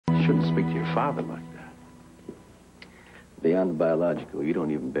shouldn't speak to your father like that. Beyond the biological, you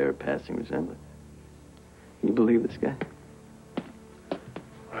don't even bear a passing resemblance. You believe this guy?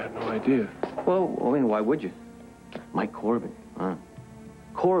 I had no idea. Well, I mean, why would you? Mike Corbin, huh?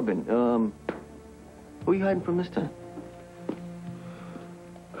 Corbin, who are you hiding from this time?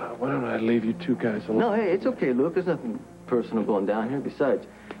 Why don't I leave you two guys alone? No, hey, it's okay, Luke. There's nothing personal going down here. Besides,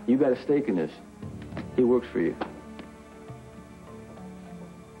 you got a stake in this. He works for you.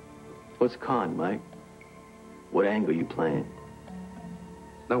 What's con, Mike? What angle you playing?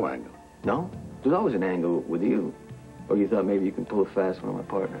 No angle. No? There's always an angle with you. Or you thought maybe you can pull a fast one on my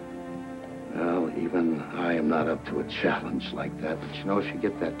partner? Well, even I am not up to a challenge like that. But you know, if you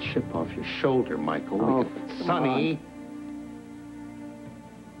get that chip off your shoulder, Michael, oh, Sonny.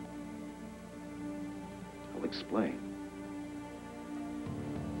 I'll explain.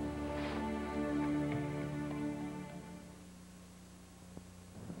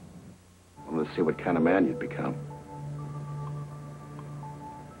 I want to see what kind of man you'd become.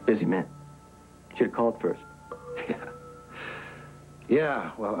 Busy man. Should have called first.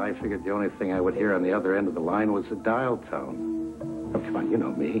 Yeah, well, I figured the only thing I would hear on the other end of the line was a dial tone. Oh, come on, you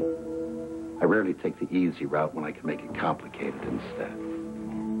know me. I rarely take the easy route when I can make it complicated instead.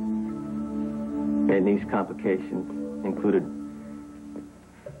 And these complications included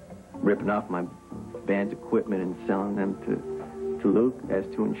ripping off my band's equipment and selling them to Luke as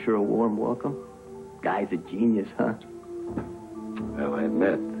to ensure a warm welcome. Guy's a genius, huh? Well, I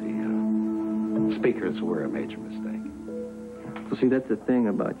admit, the speakers were a major mistake. So see, that's the thing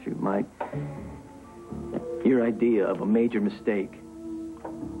about you, Mike. Your idea of a major mistake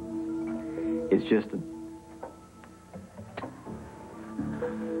is just a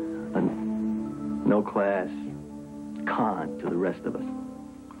no-class con to the rest of us.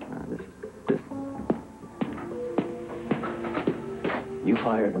 This. You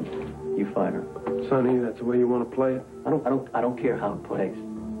fired him. You fired him. Sonny, that's the way you want to play it? I don't care how it plays.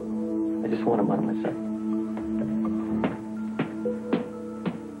 I just want him on my side.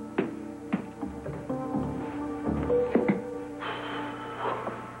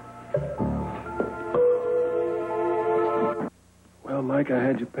 Well, Mike, I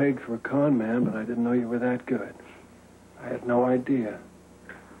had you pegged for a con man, but I didn't know you were that good. I had no idea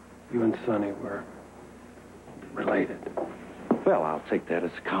you and Sonny were related. Well, I'll take that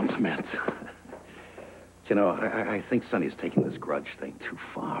as a compliment. You know, I think Sonny's taking this grudge thing too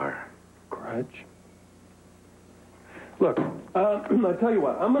far. Grudge? Look, I tell you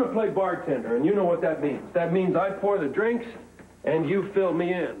what, I'm going to play bartender, and you know what that means. That means I pour the drinks, and you fill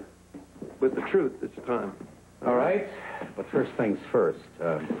me in. With the truth this time. All right? But first things first.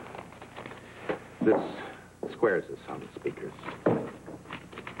 This squares us on the speakers.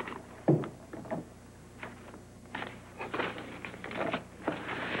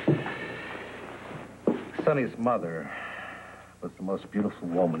 Sonny's mother was the most beautiful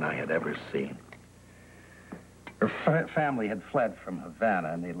woman I had ever seen. Her family had fled from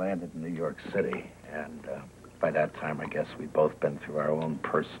Havana, and they landed in New York City. And by that time, I guess we'd both been through our own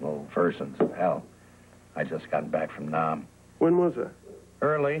personal versions of hell. I just gotten back from Nam. When was it?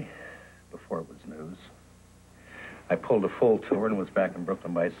 Early, before it was news. I pulled a full tour and was back in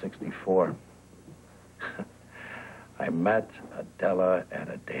Brooklyn by 64. I met Adela at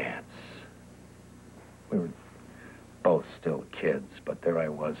a dance. We were both still kids, but there I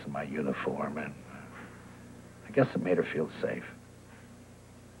was in my uniform, and I guess it made her feel safe.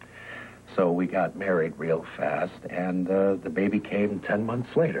 So we got married real fast, and the baby came 10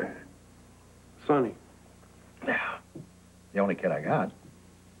 months later. Sonny. Yeah, the only kid I got,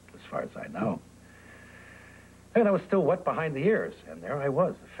 as far as I know. And I was still wet behind the ears, and there I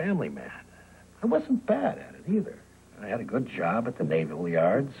was, a family man. I wasn't bad at it either. I had a good job at the naval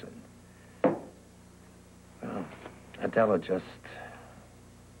yards, and well, Adela just...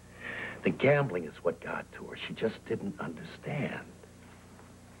 The gambling is what got to her. She just didn't understand.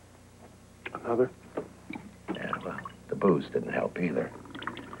 Another? Yeah, well, the booze didn't help either.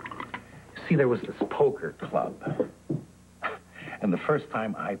 See, there was this poker club. And the first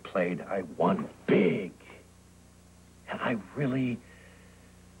time I played, I won big. And I really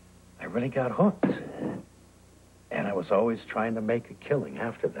got hooked. And I was always trying to make a killing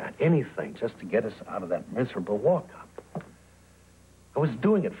after that. Anything, just to get us out of that miserable walk-up. I was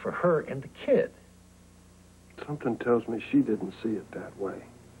doing it for her and the kid. Something tells me she didn't see it that way.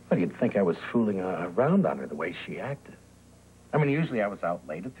 Well, you'd think I was fooling around on her the way she acted. I mean, usually I was out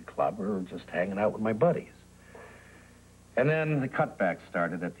late at the club or just hanging out with my buddies. And then the cutback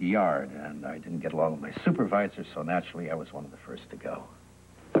started at the yard, and I didn't get along with my supervisor, so naturally I was one of the first to go.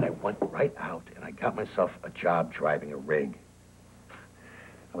 But I went right out, and I got myself a job driving a rig.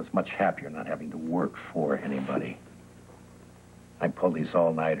 I was much happier not having to work for anybody. I pulled these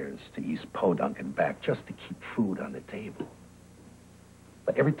all-nighters to East Podunk and back just to keep food on the table.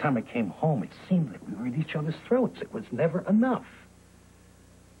 But every time I came home, it seemed like we were at each other's throats. It was never enough.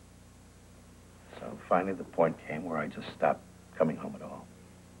 So finally the point came where I just stopped coming home at all.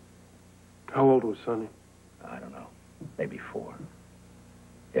 How old was Sonny? I don't know. Maybe 4.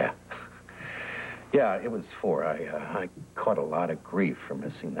 Yeah. Yeah, it was 4. I caught a lot of grief for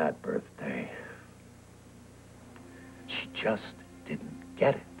missing that birthday. She just didn't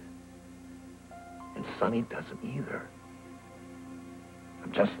get it. And Sonny doesn't either.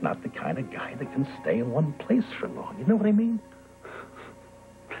 I'm just not the kind of guy that can stay in one place for long. You know what I mean?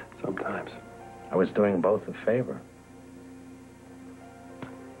 Sometimes. I was doing both a favor.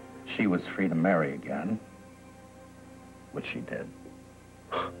 She was free to marry again, which she did.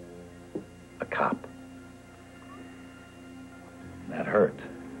 A cop. That hurt.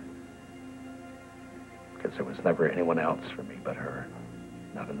 Because there was never anyone else for me but her.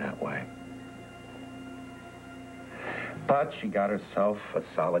 Not in that way. But she got herself a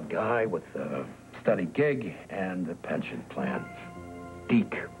solid guy with a steady gig and a pension plan.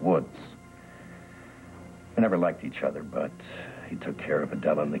 Deke Woods. We never liked each other, but he took care of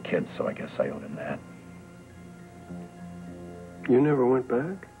Adela and the kids, so I guess I owed him that. You never went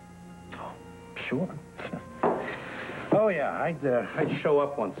back? Oh, sure. Oh, yeah, I'd show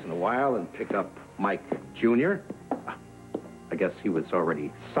up once in a while and pick up Mike Jr. I guess he was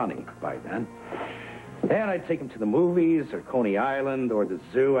already Sonny by then. And I'd take him to the movies or Coney Island or the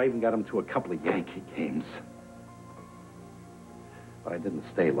zoo. I even got him to a couple of Yankee games. But I didn't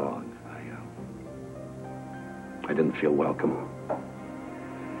stay long. I didn't feel welcome.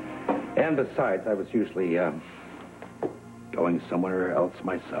 And besides, I was usually going somewhere else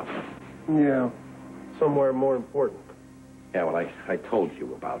myself. Yeah, somewhere more important. Yeah, well, I told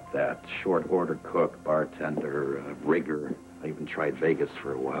you about that. Short order cook, bartender, rigger. I even tried Vegas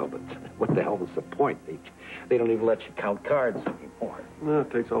for a while, but what the hell was the point? They don't even let you count cards anymore. No,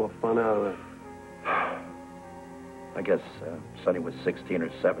 it takes all the fun out of it. I guess Sonny was 16 or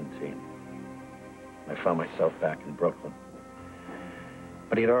 17. I found myself back in Brooklyn.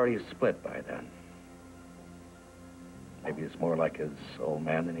 But he'd already split by then. Maybe he's more like his old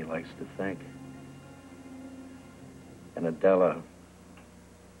man than he likes to think. And Adela,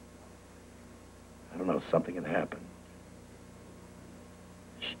 I don't know, something had happened.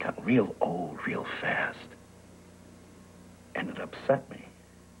 She got real old real fast. And it upset me.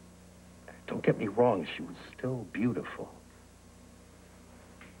 Don't get me wrong, she was still beautiful.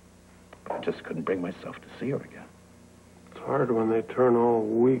 But I just couldn't bring myself to see her again. It's hard when they turn all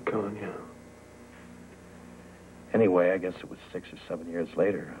weak on you. Anyway, I guess it was 6 or 7 years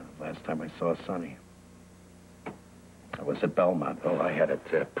later, last time I saw Sonny. I was at Belmont. Oh, I had a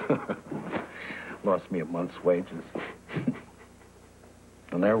tip. Lost me a month's wages.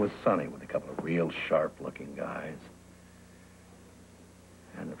 And there was Sonny with a couple of real sharp-looking guys.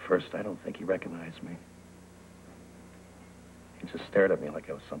 And at first, I don't think he recognized me. He just stared at me like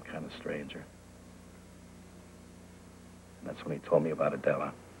I was some kind of stranger. And that's when he told me about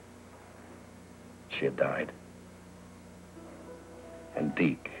Adela. She had died. And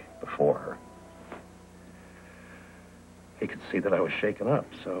Deke before her. He could see that I was shaken up,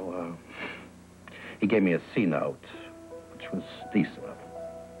 so he gave me a C note, which was decent of him.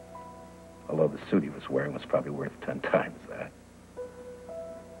 Although the suit he was wearing was probably worth 10 times that.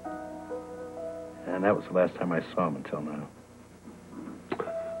 And that was the last time I saw him until now.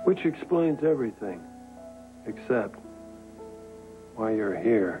 Which explains everything, except why you're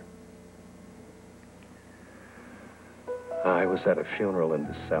here. I was at a funeral in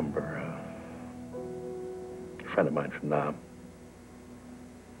December. A friend of mine from Nam.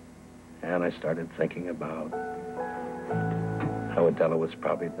 And I started thinking about how Adela was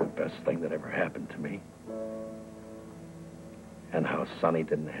probably the best thing that ever happened to me. And how Sonny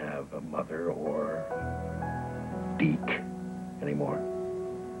didn't have a mother or Deke anymore.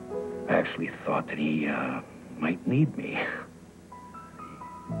 I actually thought that he might need me.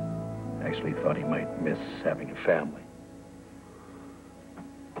 I actually thought he might miss having a family.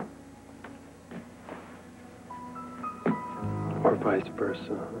 Or vice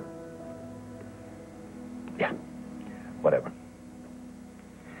versa. Yeah, whatever.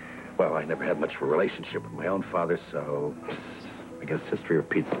 Well, I never had much of a relationship with my own father, so I guess history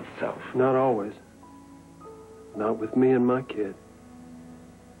repeats itself. Not always. Not with me and my kid.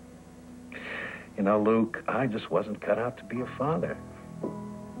 You know, Luke, I just wasn't cut out to be a father.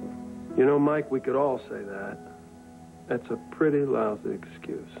 You know, Mike, we could all say that. That's a pretty lousy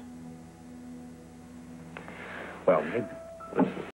excuse. Well, maybe... Listen.